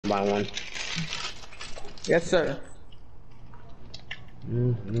by one. Yes, sir.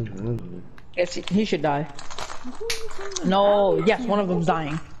 Yes, he should die. No, yes, one of them's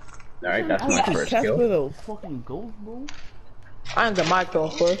dying. Alright, that's my first kill. Those fucking ghosts, bro. I'm the my kill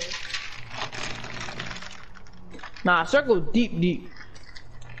first. Nah, circle deep.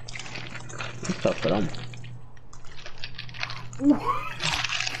 It's tough for them.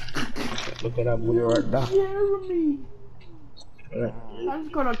 Look at that booty right there. Jeremy. I'm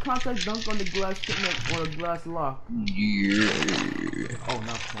just gonna contact dunk on the glass or the glass lock. Yeah. Oh,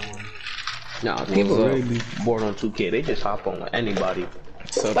 not porn. Nah, people really be bored on 2K. They just hop on with anybody.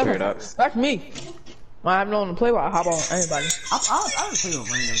 So Paradox. That's me. I have no one to play with. I hop on anybody. I don't play with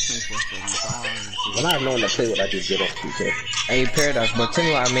random things for a second. When I have no one to play with, I just get off 2K. Hey Paradox, but tell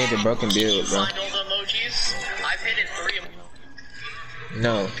me why I made the broken build, bro.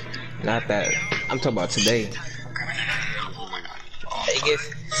 No, not that. I'm talking about today.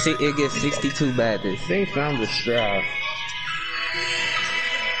 It gets 62 badges. They found the straw.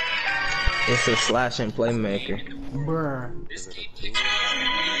 It's a slashing playmaker. Bruh.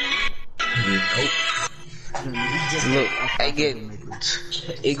 Look,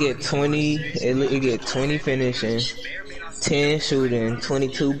 it get 20. It get 20 finishing, 10 shooting,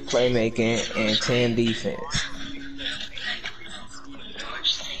 22 playmaking, and 10 defense.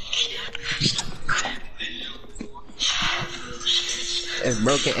 It's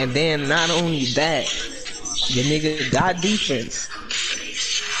broken, and then not only that, the nigga got defense.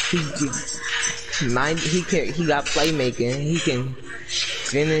 He got playmaking. He can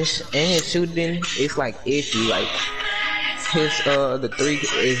finish, and his shooting is like iffy. Like his the 3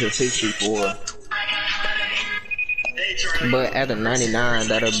 is a 64, but at a 99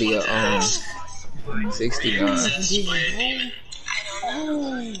 that'll be a 69.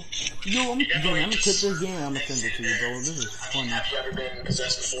 Yo, I'm gonna quit this game and I'm gonna send it to you, bro. This is funny. Have you ever been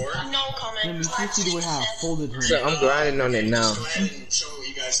possessed before? No comment. Man, you should see the way how I folded him. So I'm grinding on it now.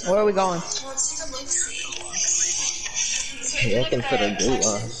 Where are we going? Welcome to the good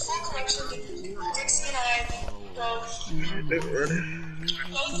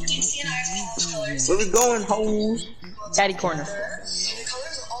Where we going, hoes? Daddy corner.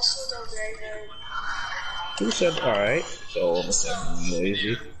 Who said alright? So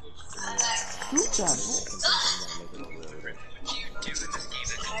noisy.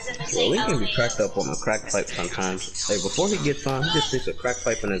 Well, we can be cracked up on the crack pipe sometimes. Like before he gets on, he just sticks a crack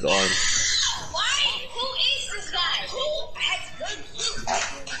pipe in his arm. Why? Who is this guy? Who has good?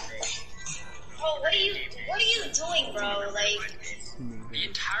 Bro, what are you doing, bro? Like the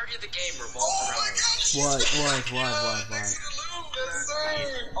entirety of the game revolves around. What?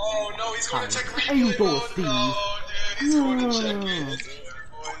 Oh no, he's gonna check me. Hey, you go, Steve.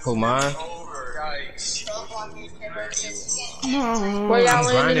 Who mine? Where y'all I'm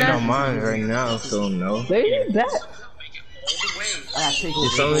grinding landing on at? mine right now, so no. Where you at?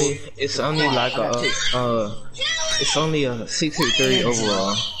 It's only like it's only a 63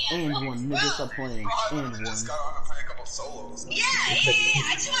 overall. And one, nigga, stop playing. And one. Yeah. I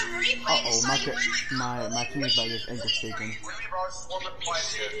just want to replay. My team is like this ankle shaking.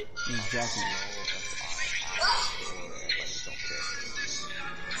 Exactly.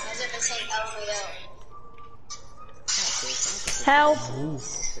 Help!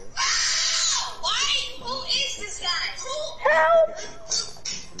 Why? Who is this guy? Help!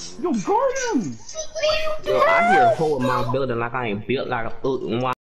 Yo, guard him! Yo, I hear a hole in my building like I ain't built like a